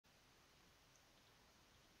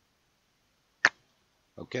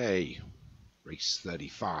Okay, race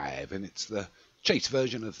 35, and it's the chase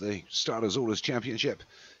version of the Starters Orders Championship.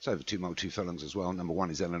 It's over 2 mile, 2 furlongs as well. Number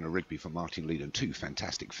 1 is Eleanor Rigby for Martin Leedham. 2,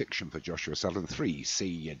 Fantastic Fiction for Joshua Sutherland. 3,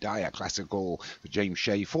 See Dyer Classical for James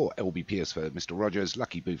Shea. 4, LB Pierce for Mr. Rogers.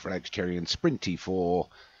 Lucky Boo for Alex Cherry, and Sprinty for,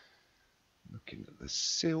 looking at the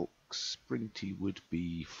silks, Sprinty would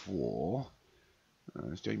be for,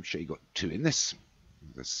 James Shea got 2 in this,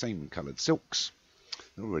 the same coloured silks.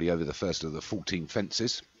 They're already over the first of the 14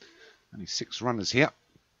 fences. Only 6 runners here.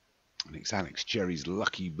 And it's Alex Cherry's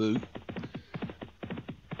Lucky Boo.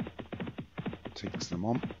 Takes them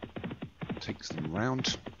on. Takes them round.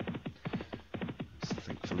 So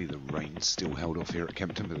thankfully the rain's still held off here at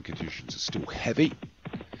Kempton, but the conditions are still heavy.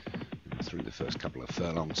 And through the first couple of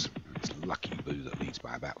furlongs, it's Lucky Boo that leads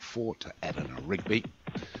by about 4 to Eleanor Rigby.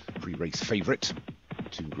 Pre-race favourite.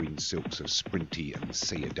 2 green silks of Sprinty and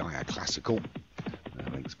See Dyer Classical.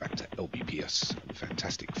 Links back to LB Pierce and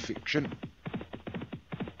Fantastic Fiction.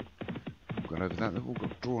 We've gone over that, they've all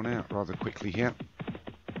got drawn out rather quickly here.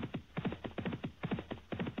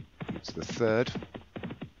 It's the third.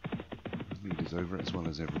 The lead is over it as well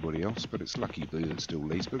as everybody else, but it's Lucky Boo that still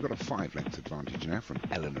leads. But we've got a 5-length advantage now from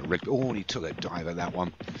Eleanor Rigby. Oh, and he took a dive at that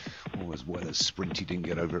one. Oh, as well as Sprinty didn't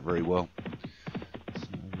get over it very well. So,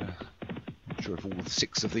 not sure if all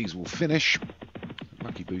 6 of these will finish.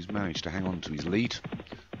 Lucky Boo's managed to hang on to his lead.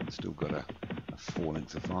 Still got a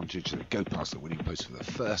 4-length advantage. They go past the winning post for the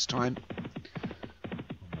first time.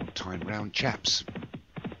 One more time round, chaps.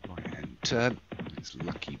 Right hand turn. It's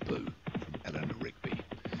Lucky Boo from Eleanor Rigby.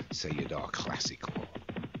 See Dyer Classical.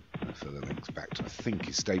 Further links back to, I think,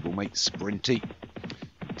 his stablemate Sprinty.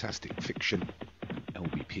 Fantastic Fiction.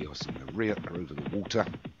 LB Pierce in the rear are over the water.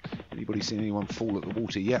 Anybody seen anyone fall at the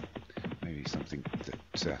water yet? Maybe something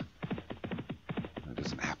that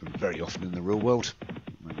doesn't happen very often in the real world.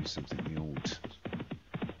 Maybe something the old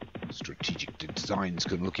strategic designs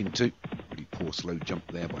can look into. Really poor slow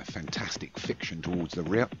jump there by Fantastic Fiction towards the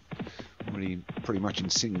rear. Already pretty much in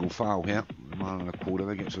single file here. A mile and a quarter,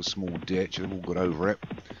 they get to a small ditch, they've all got over it.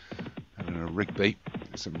 Eleanor Rigby,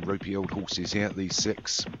 some ropey old horses here, these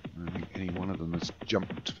 6. I don't think any one of them has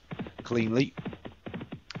jumped cleanly.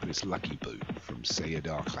 But it's Lucky Boo from See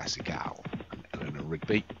Dyer Classical and Eleanor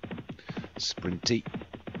Rigby. Sprinty,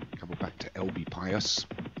 couple back to LB Pierce.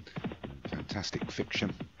 Fantastic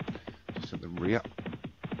Fiction, just at the rear.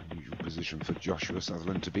 Unusual position for Joshua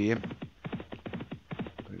Sutherland to be in.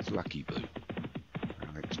 But it's Lucky Boo,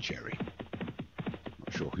 Alex Cherry.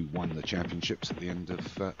 Not sure who won the championships at the end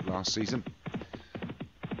of last season.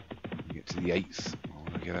 We get to the 8th.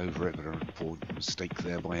 Oh, they get over it, but a poor mistake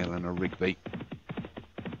there by Eleanor Rigby.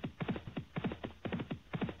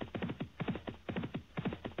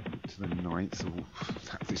 The 9th,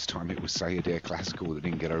 this time it was See Dyer Classical that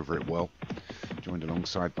didn't get over it well, joined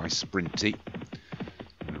alongside by Sprinty.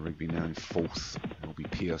 And Rigby now in 4th. LB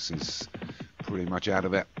Pierce is pretty much out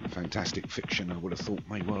of it. Fantastic Fiction, I would have thought,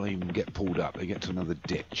 may well even get pulled up. They get to another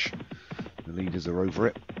ditch. The leaders are over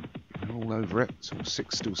it. They're all over it. So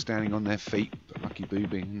 6 still standing on their feet, but Lucky Boo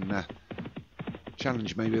being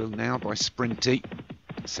challenged maybe now by Sprinty.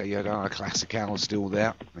 See Dyer Classical still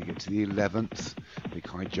there. They get to the 11th. Big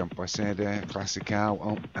high jump by See Dyer Classical.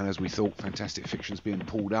 Oh, and as we thought, Fantastic Fiction's being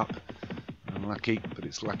pulled up. Unlucky, but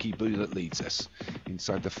it's Lucky Boo that leads us.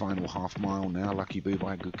 Inside the final half mile now, Lucky Boo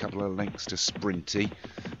by a good couple of lengths to Sprinty.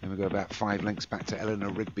 Then we go about 5 lengths back to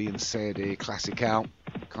Eleanor Rigby and See Dyer Classical.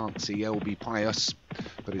 Can't see LB Pierce,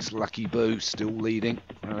 but it's Lucky Boo still leading.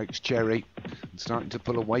 Alex Cherry and starting to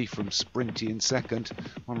pull away from Sprinty in 2nd.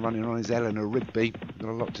 One running on is Eleanor Rigby. Got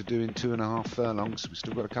a lot to do in 2.5 furlongs. We've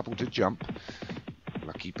still got a couple to jump.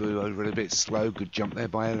 Lucky Boo over it a bit slow. Good jump there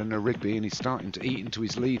by Eleanor Rigby, and he's starting to eat into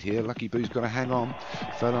his lead here. Lucky Boo's got to hang on.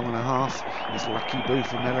 Furlong and a half. It's Lucky Boo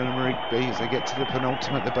from Eleanor Rigby as they get to the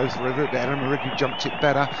penultimate. They're both over it, but Eleanor Rigby jumped it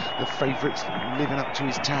better. The favourite's living up to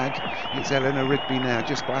his tag. It's Eleanor Rigby now,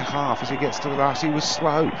 just by half as he gets to the last. He was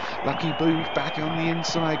slow. Lucky Boo back on the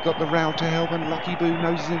inside, got the rail to help, and Lucky Boo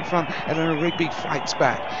noses in front. Eleanor Rigby fights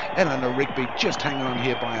back. Eleanor Rigby just hanging on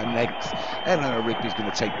here by a length. Eleanor Rigby's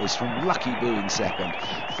going to take this from Lucky Boo in 2nd.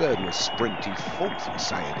 3rd was Sprinty, 4th was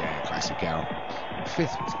See Dyer Classical,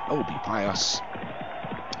 5th was LB Pierce.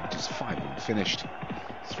 Just 5 of them finished.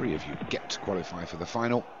 3 of you get to qualify for the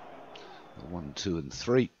final. 1, 2 and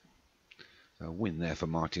 3. So a win there for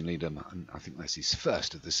Martin Leedham, and I think that's his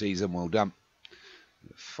first of the season. Well done.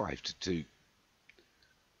 5 to 2.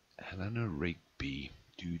 Eleanor Rigby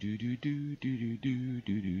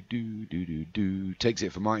Takes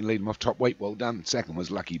it for Martin, lead him off top weight, well done. Second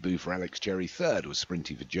was Lucky Boo for Alex Cherry. Third was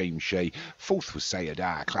Sprinty for James Shea. Fourth was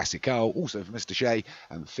Sayadar Classical, also for Mr. Shea.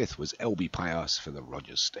 And fifth was LB Pias for the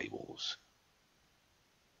Rogers Stables.